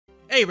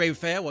Hey Raven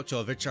fan, welcome to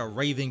Adventure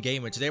Raven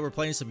Game, and today we're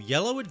playing some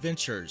Yello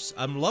Adventures.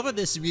 I'm loving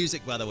this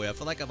music, by the way. I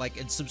feel like I'm like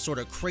in some sort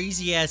of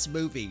crazy ass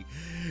movie.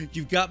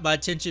 You've got my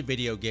attention,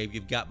 video game.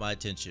 You've got my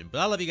attention. But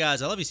I love you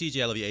guys. I love you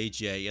CJ. I love you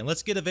AJ. And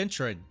let's get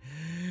adventuring.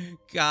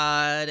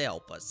 God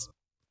help us.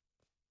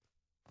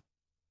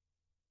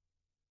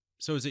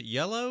 So is it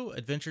Yello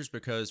Adventures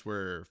because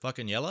we're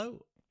fucking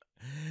yellow?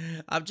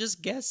 I'm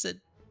just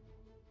guessing.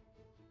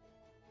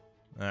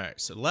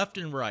 Alright, so left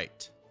and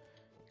right.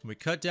 Can we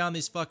cut down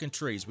these fucking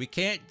trees? We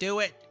can't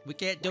do it. We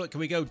can't do it. Can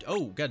we go?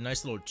 Oh, got a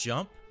nice little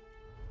jump.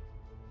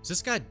 Is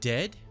this guy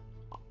dead?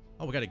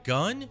 Oh, we got a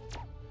gun?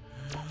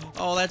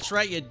 Oh, that's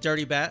right, you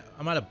dirty bat.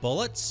 I'm out of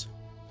bullets?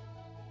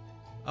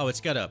 Oh, it's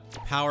got a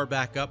power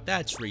back up.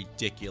 That's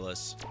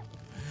ridiculous.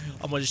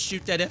 I'm gonna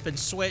shoot that effing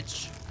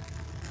switch.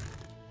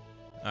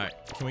 Alright,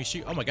 can we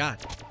shoot? Oh my god.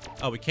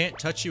 Oh, we can't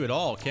touch you at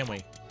all, can we?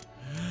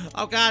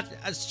 Oh god,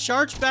 it's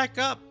charged back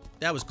up.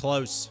 That was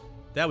close.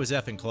 That was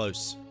effing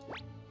close.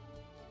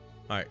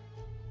 Alright.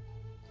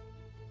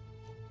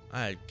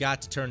 I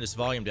got to turn this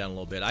volume down a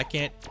little bit. I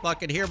can't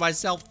fucking hear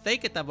myself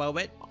think at the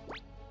moment.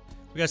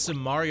 We got some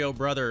Mario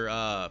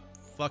Brother,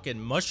 fucking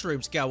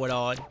mushrooms going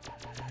on.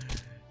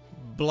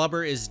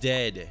 Blubber is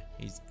dead.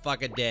 He's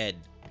fucking dead.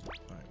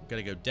 Alright, we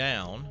gotta go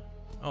down.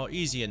 Oh,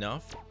 easy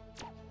enough.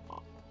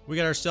 We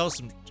got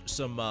ourselves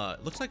some,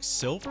 looks like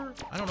silver?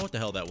 I don't know what the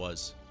hell that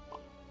was.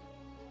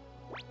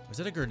 Was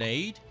that a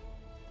grenade?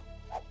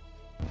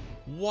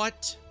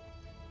 What?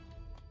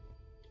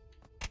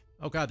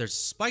 Oh god, there's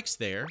spikes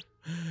there.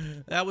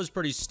 That was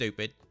pretty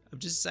stupid. I'm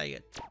just saying.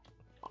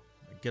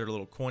 Get her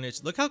little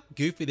coinage. Look how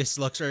goofy this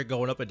looks right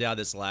going up and down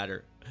this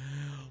ladder.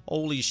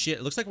 Holy shit.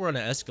 It looks like we're on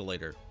an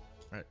escalator.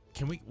 Alright,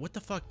 can we... What the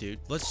fuck, dude?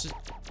 Let's just...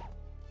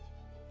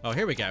 Oh,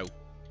 here we go.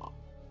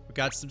 We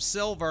got some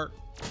silver.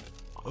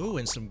 Ooh,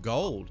 and some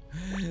gold.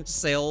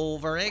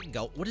 Silver and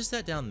gold. What is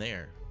that down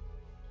there?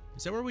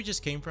 Is that where we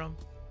just came from?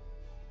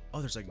 Oh,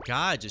 there's a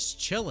guy just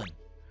chilling.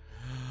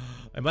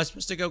 Am I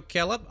supposed to go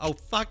kill him? Oh,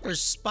 fuck,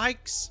 there's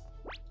spikes.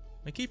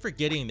 I keep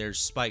forgetting there's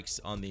spikes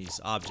on these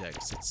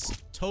objects.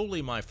 It's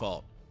totally my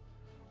fault.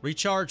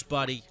 Recharge,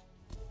 buddy.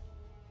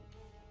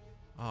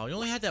 Oh, you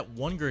only had that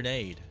one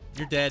grenade.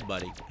 You're dead,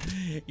 buddy.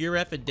 You're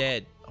effing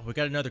dead. Oh, we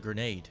got another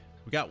grenade.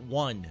 We got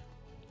one.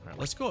 All right,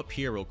 let's go up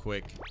here real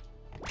quick.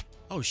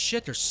 Oh,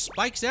 shit, there's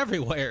spikes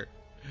everywhere.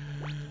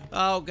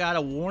 Oh, God,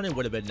 a warning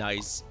would have been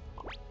nice.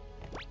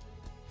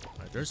 All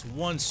right, there's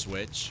one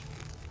switch.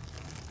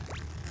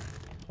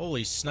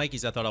 Holy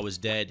snikes, I thought I was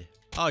dead.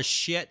 Oh,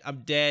 shit, I'm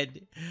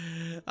dead.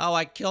 Oh,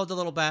 I killed the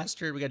little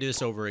bastard. We gotta do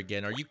this over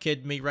again. Are you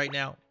kidding me right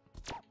now?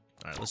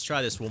 Alright, let's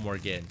try this one more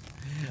again.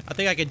 I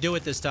think I can do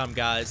it this time,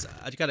 guys.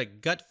 I got a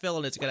gut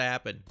feeling it's gonna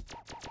happen.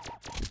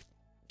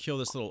 Kill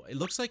this little... It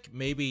looks like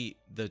maybe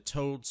the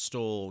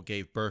toadstool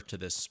gave birth to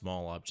this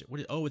small object.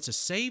 Oh, it's a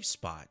save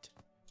spot.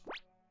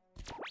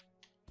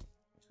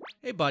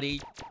 Hey, buddy.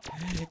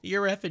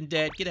 You're effing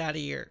dead. Get out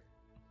of here.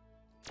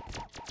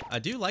 I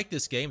do like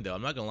this game, though.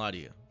 I'm not gonna lie to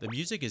you. The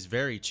music is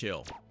very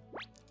chill.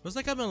 Feels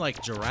like I'm in,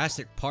 like,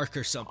 Jurassic Park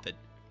or something.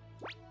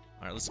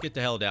 Alright, let's get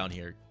the hell down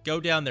here. Go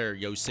down there,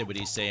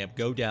 Yosemite Sam.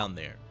 Go down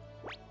there.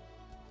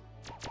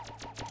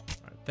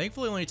 Alright,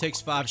 thankfully, it only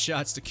takes 5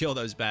 shots to kill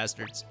those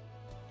bastards.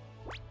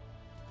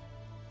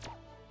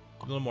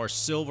 A little more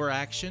silver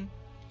action.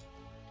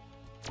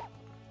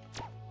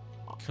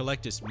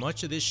 Collect as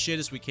much of this shit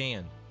as we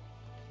can.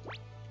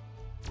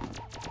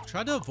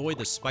 Try to avoid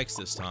the spikes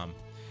this time.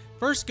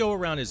 First go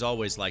around is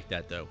always like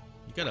that, though.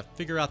 You gotta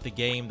figure out the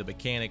game, the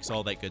mechanics,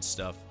 all that good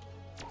stuff.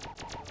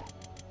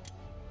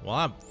 Well,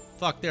 I'm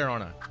fucked there,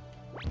 aren't I?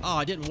 Oh,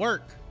 it didn't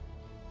work.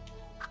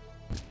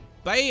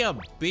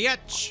 Bam,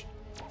 bitch!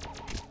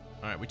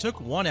 Alright, we took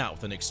one out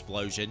with an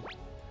explosion.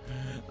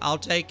 I'll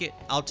take it.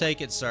 I'll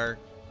take it, sir.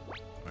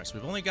 Alright, so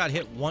we've only got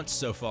hit once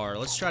so far.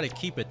 Let's try to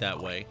keep it that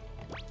way.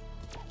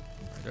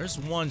 Right, there's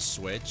one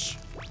switch.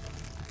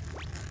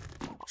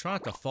 Try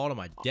not to fall to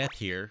my death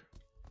here.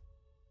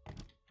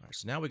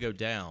 So now we go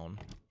down.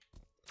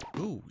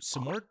 Ooh,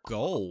 some more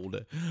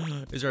gold.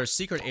 Is there a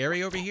secret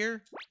area over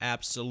here?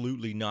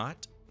 Absolutely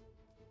not.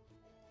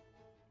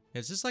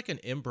 Is this like an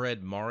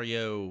inbred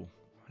Mario?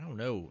 I don't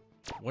know.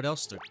 What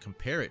else to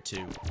compare it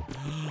to?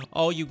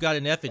 Oh, you got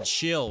an effing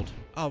shield.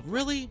 Oh,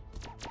 really?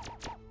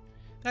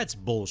 That's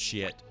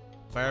bullshit.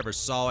 If I ever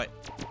saw it.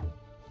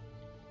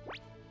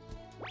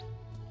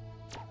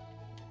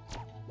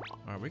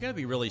 Alright, we gotta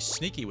be really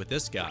sneaky with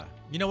this guy.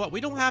 You know what?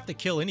 We don't have to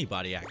kill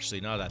anybody,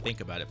 actually, now that I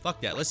think about it. Fuck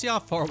that. Let's see how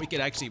far we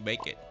can actually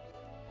make it.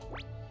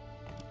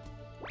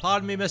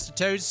 Pardon me, Mr.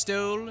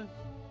 Toadstool.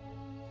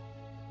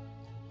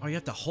 Oh, you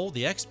have to hold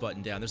the X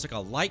button down. There's like a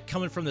light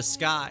coming from the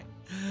sky.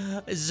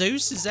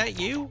 Zeus, is that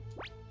you?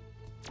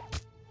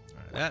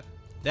 Alright,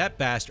 that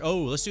bastard.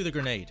 Oh, let's do the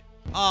grenade.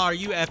 Oh, are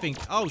you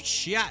effing... Oh,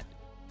 shit. I'm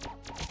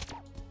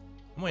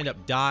gonna end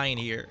up dying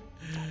here.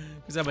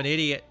 Because I'm an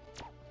idiot.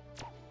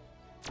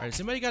 Alright, has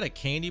anybody got a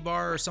candy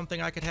bar or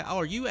something I could have? Oh,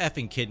 are you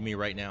effing kidding me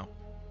right now?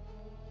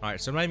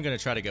 Alright, so I'm not even going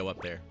to try to go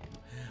up there.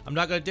 I'm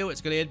not going to do it.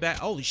 It's going to end bad.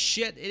 Holy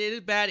shit, it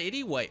ended bad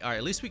anyway. Alright,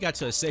 at least we got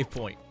to a safe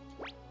point.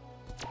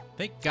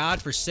 Thank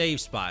God for save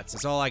spots.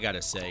 That's all I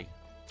gotta say.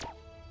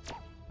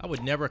 I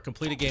would never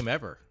complete a game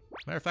ever.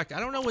 Matter of fact, I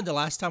don't know when the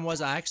last time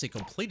was I actually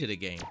completed a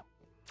game.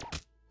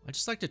 I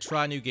just like to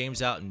try new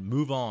games out and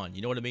move on.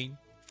 You know what I mean?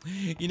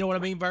 You know what I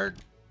mean, Bird?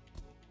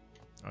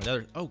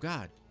 Another. Oh,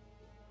 God.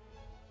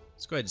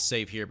 Let's go ahead and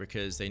save here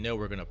because they know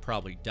we're going to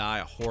probably die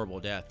a horrible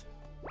death.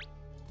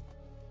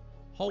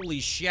 Holy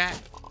shit.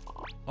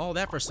 All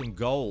that for some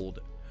gold.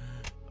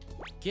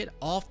 Get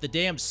off the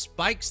damn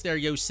spikes there,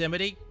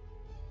 Yosemite.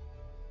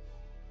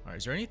 All right,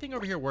 is there anything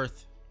over here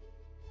worth...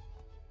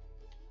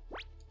 All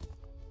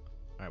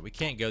right, we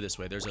can't go this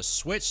way. There's a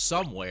switch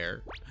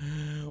somewhere.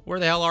 Where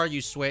the hell are you,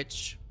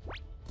 switch?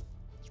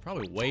 It's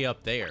probably way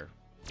up there.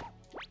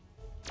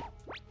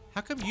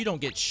 How come you don't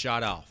get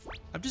shot off?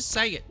 I'm just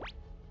saying.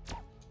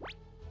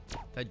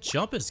 That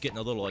jump is getting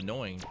a little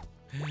annoying.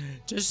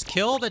 Just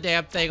kill the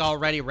damn thing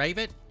already,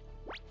 Raven.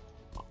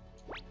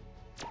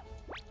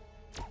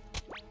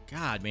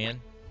 God,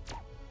 man.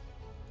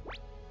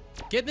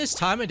 Getting this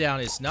timing down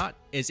is not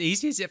as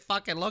easy as it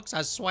fucking looks,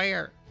 I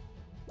swear.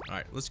 All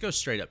right, let's go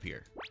straight up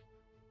here.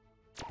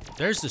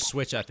 There's the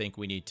switch I think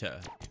we need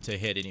to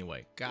hit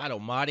anyway. God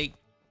almighty.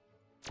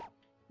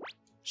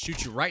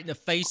 Shoot you right in the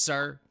face,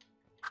 sir.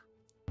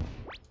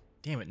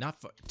 Damn it, not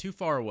too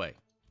far away.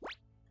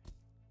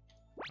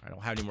 I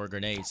don't have any more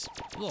grenades.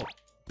 You little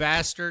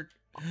bastard.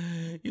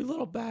 You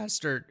little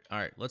bastard. All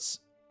right,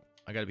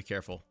 I gotta be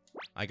careful.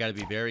 I gotta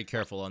be very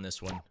careful on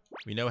this one.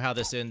 We know how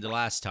this ended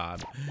last time.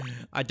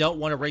 I don't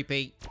want to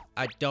repeat.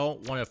 I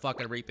don't want to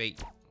fucking repeat.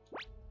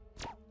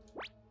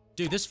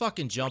 Dude, this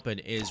fucking jumping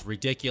is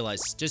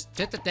ridiculous. Just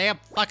hit the damn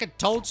fucking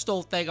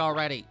toadstool thing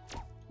already.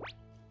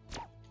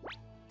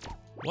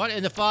 What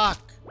in the fuck?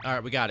 All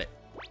right, we got it.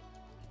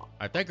 All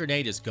right, that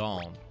grenade is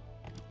gone.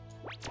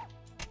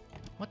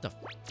 What the?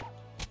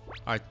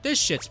 All right, this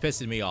shit's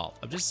pissing me off.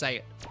 I'm just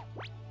saying.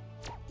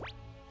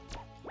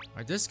 All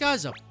right, this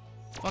guy's a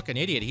fucking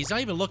idiot. He's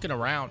not even looking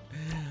around.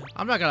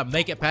 I'm not gonna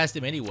make it past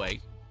him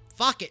anyway.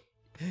 Fuck it.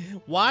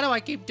 Why do I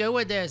keep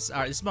doing this?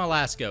 All right, this is my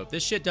last go. If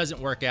this shit doesn't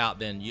work out,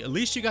 then at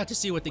least you got to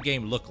see what the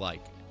game looked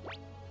like.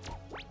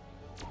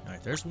 All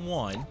right, there's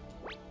one.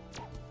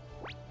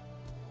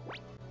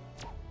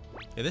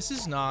 Yeah, this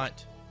is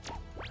not...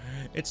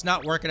 It's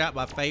not working out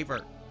my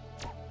favor.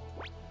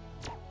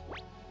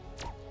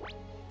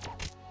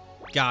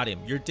 Got him.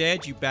 You're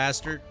dead, you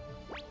bastard.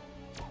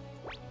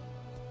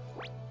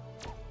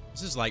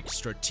 This is like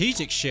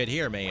strategic shit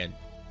here, man.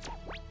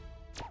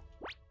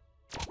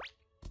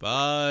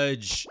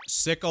 Fudge,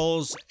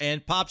 sickles,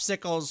 and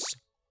popsicles.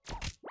 All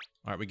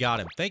right, we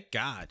got him. Thank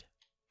God.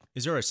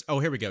 Is there a... Oh,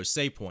 here we go.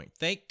 Save point.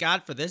 Thank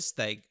God for this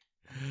thing.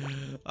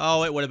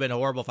 Oh, it would have been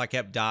horrible if I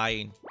kept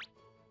dying.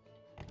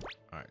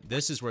 All right,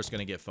 this is where it's going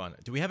to get fun.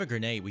 Do we have a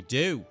grenade? We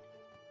do.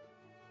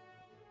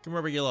 Come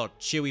over, you little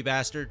chewy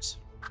bastards.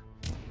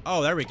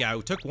 Oh, there we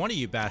go. Took one of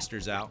you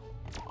bastards out.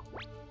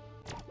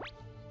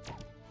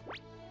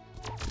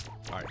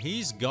 All right,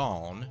 he's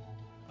gone.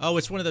 Oh,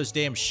 it's one of those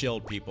damn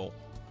shield people.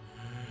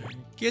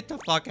 Get the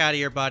fuck out of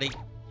here, buddy.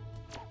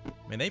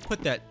 Man, they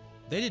put that...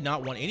 They did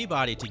not want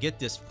anybody to get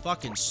this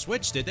fucking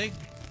switch, did they?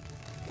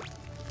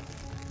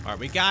 All right,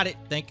 we got it.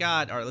 Thank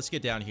God. All right, let's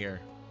get down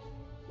here.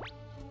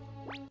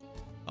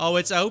 Oh,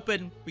 it's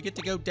open. We get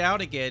to go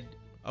down again.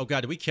 Oh,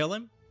 God, did we kill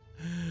him?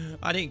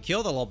 I didn't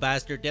kill the little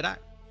bastard, did I?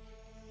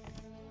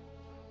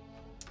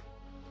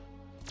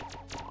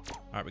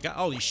 All right, we got...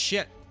 Holy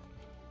shit.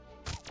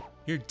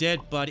 You're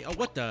dead, buddy. Oh,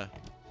 what the...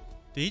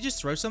 Did he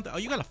just throw something? Oh,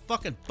 you got a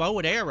fucking bow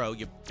and arrow,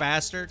 you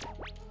bastard.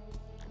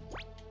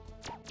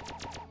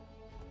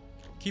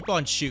 Keep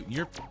on shooting.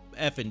 You're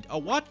effing... Oh,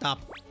 what the...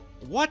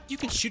 What? You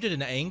can shoot at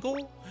an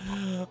angle?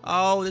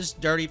 Oh, this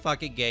dirty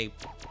fucking game.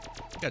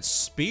 Got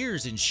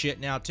spears and shit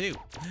now, too.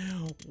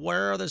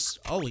 Where are the...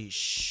 Holy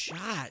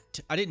shit.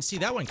 I didn't see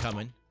that one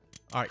coming.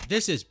 All right,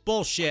 this is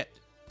bullshit.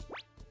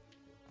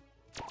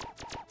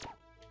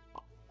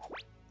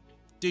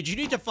 Dude, you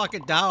need to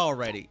fucking die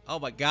already. Oh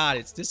my God,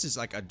 this is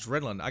like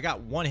adrenaline. I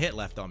got one hit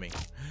left on me.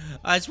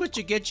 That's what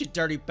you get, you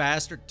dirty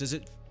bastard. Does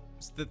it...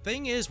 The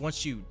thing is,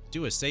 once you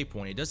do a save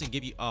point, it doesn't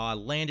give you... Oh, I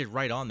landed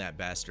right on that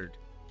bastard.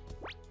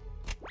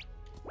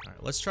 All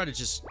right, let's try to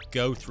just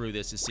go through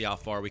this and see how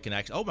far we can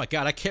actually... Oh my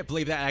God, I can't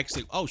believe that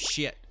actually... Oh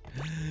shit.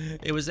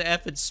 It was the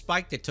effing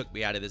spike that took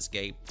me out of this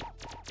game.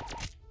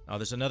 Oh,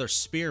 there's another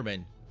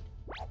spearman.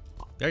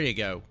 There you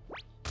go.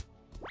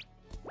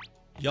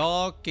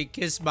 Y'all can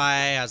kiss my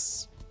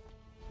ass.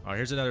 All right,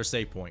 here's another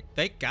save point.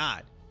 Thank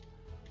God.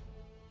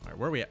 All right,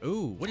 where are we at?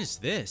 Ooh, what is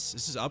this?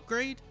 This is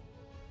upgrade?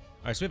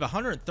 All right, so we have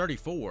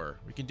 134.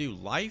 We can do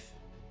life.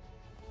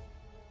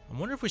 I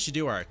wonder if we should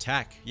do our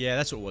attack. Yeah,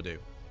 that's what we'll do.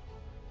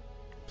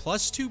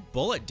 +2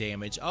 bullet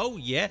damage. Oh,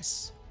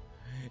 yes.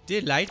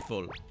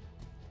 Delightful.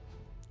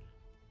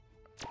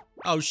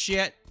 Oh,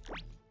 shit.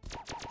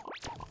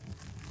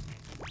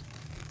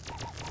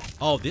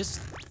 Oh, this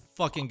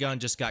fucking gun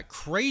just got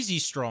crazy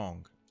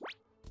strong.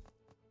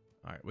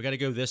 All right, we got to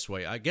go this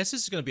way. I guess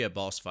this is going to be a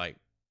boss fight.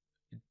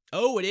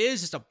 Oh, it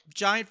is. It's a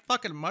giant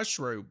fucking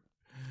mushroom.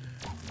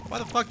 Why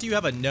the fuck do you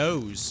have a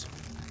nose?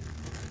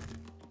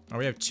 All right,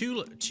 we have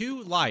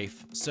two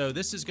life, so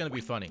this is gonna be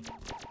funny.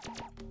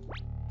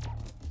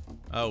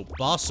 Oh,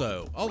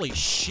 Bosso. Holy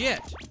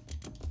shit.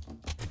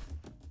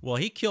 Well,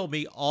 he killed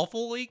me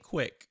awfully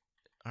quick.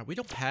 All right, we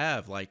don't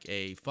have, like,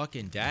 a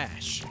fucking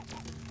dash.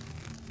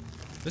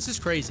 This is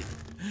crazy.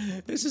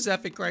 This is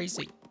epic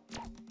crazy.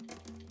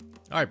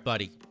 All right,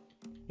 buddy.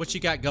 What you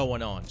got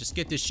going on? Just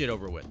get this shit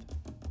over with.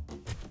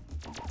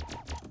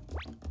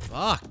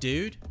 Fuck,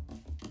 dude.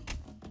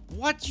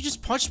 What? You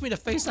just punched me in the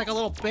face like a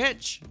little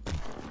bitch?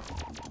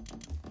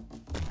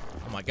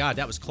 Oh my god,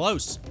 that was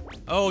close.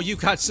 Oh, you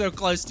got so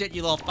close, didn't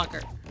you, little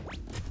fucker?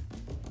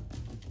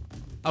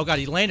 Oh god,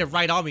 he landed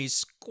right on me. He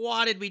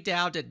squatted me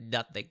down to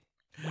nothing.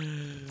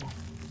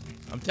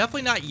 I'm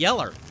definitely not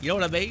Yeller. You know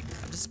what I mean?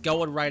 I'm just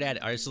going right at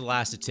it. All right, this is the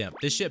last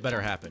attempt. This shit better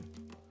happen.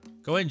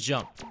 Go ahead and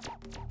jump.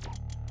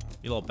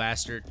 You little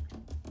bastard.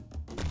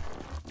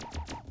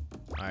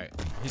 All right,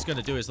 he's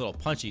gonna do his little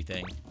punchy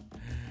thing.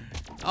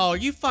 Oh, are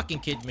you fucking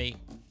kidding me?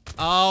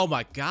 Oh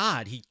my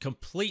god, he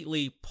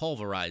completely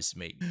pulverized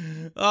me.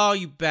 Oh,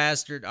 you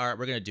bastard. All right,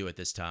 we're gonna do it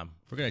this time.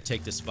 We're gonna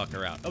take this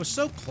fucker out. I was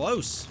so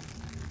close.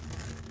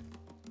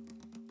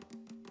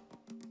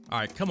 All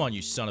right, come on,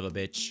 you son of a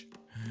bitch.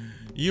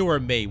 You or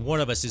me, one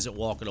of us isn't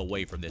walking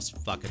away from this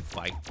fucking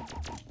fight.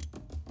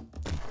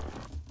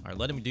 All right,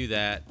 let him do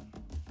that.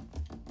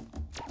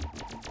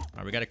 All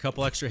right, we got a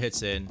couple extra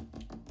hits in.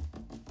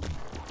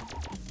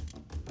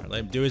 All right, let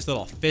him do his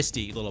little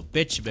fisty, little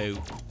bitch move.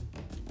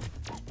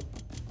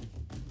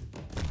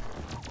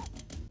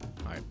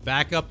 All right,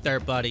 back up there,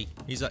 buddy.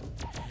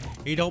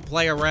 He don't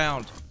play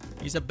around.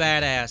 He's a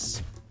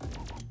badass.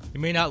 He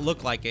may not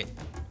look like it,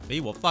 but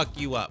he will fuck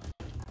you up.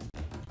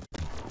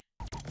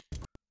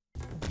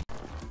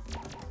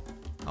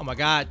 Oh my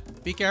god,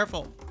 be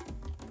careful.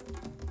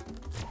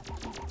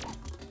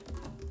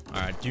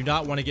 Alright, do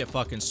not want to get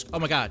fucking... Oh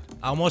my god,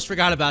 I almost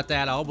forgot about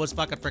that. I almost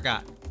fucking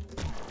forgot.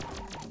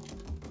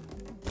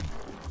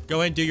 Go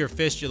ahead and do your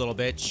fist, you little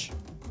bitch.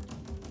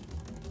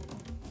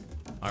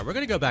 Alright, we're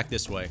gonna go back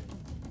this way.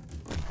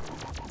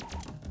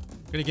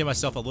 I'm gonna give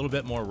myself a little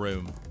bit more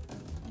room.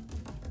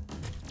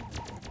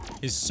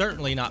 He's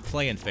certainly not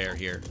playing fair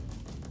here.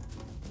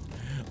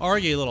 Are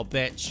you, little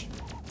bitch?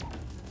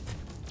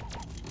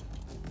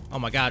 Oh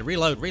my god,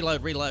 reload,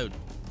 reload, reload.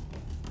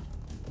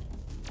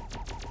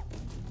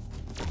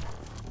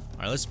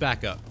 Alright, let's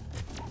back up.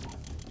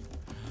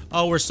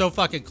 Oh, we're so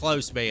fucking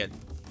close, man.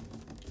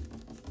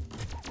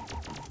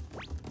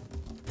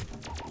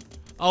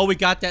 Oh, we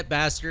got that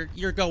bastard.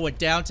 You're going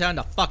downtown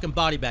to fucking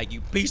body bag,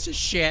 you piece of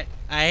shit.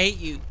 I hate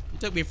you.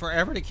 It took me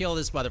forever to kill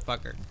this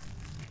motherfucker.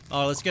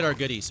 Oh, let's get our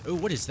goodies. Oh,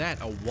 what is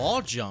that? A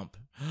wall jump.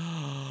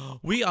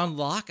 We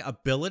unlock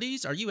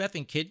abilities? Are you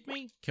effing kidding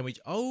me? Can we...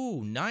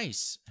 Oh,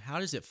 nice. How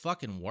does it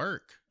fucking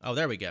work? Oh,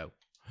 there we go.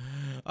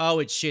 Oh,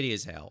 it's shitty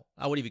as hell.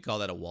 I wouldn't even call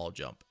that a wall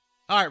jump.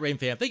 All right, Rain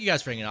fam, thank you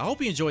guys for hanging out. I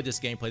hope you enjoyed this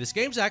gameplay. This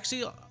game's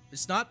actually...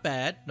 It's not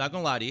bad. Not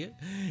gonna lie to you.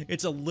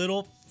 It's a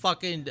little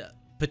fucking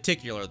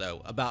particular,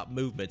 though, about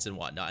movements and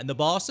whatnot. And the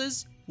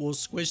bosses will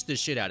squish the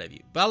shit out of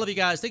you. But I love you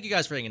guys. Thank you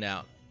guys for hanging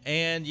out.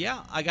 And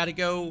yeah, I gotta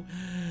go...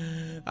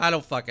 I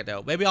don't fucking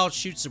know. Maybe I'll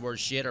shoot some more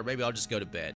shit, or maybe I'll just go to bed.